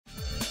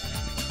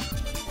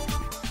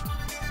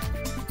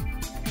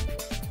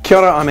Kia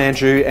ora, I'm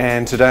Andrew,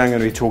 and today I'm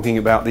going to be talking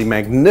about the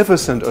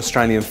magnificent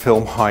Australian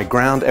film High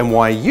Ground and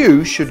why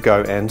you should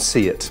go and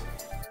see it.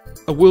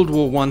 A World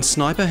War I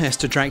sniper has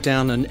to track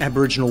down an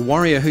Aboriginal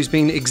warrior who's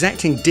been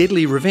exacting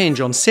deadly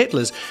revenge on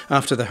settlers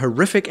after the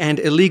horrific and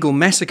illegal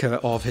massacre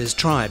of his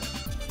tribe.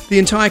 The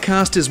entire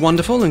cast is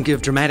wonderful and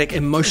give dramatic,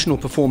 emotional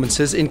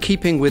performances in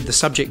keeping with the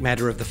subject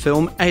matter of the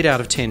film. 8 out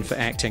of 10 for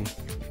acting.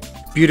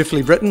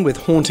 Beautifully written with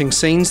haunting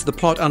scenes, the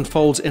plot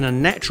unfolds in a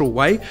natural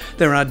way.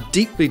 There are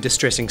deeply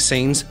distressing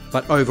scenes,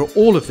 but over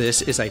all of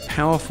this is a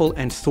powerful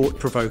and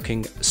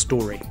thought-provoking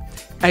story.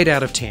 8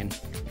 out of 10.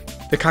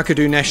 The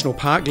Kakadu National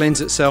Park lends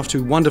itself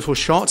to wonderful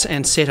shots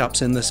and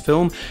setups in this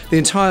film. The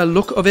entire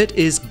look of it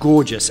is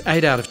gorgeous.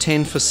 8 out of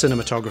 10 for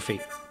cinematography.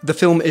 The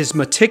film is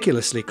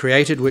meticulously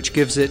created, which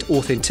gives it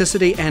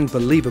authenticity and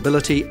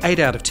believability. 8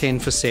 out of 10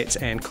 for sets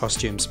and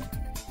costumes.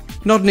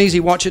 Not an easy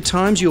watch at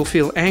times. You'll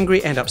feel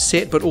angry and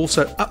upset, but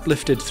also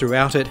uplifted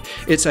throughout it.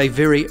 It's a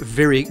very,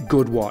 very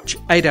good watch.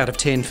 8 out of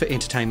 10 for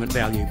entertainment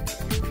value.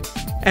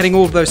 Adding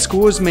all of those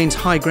scores means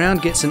High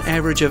Ground gets an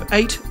average of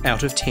 8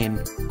 out of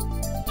 10.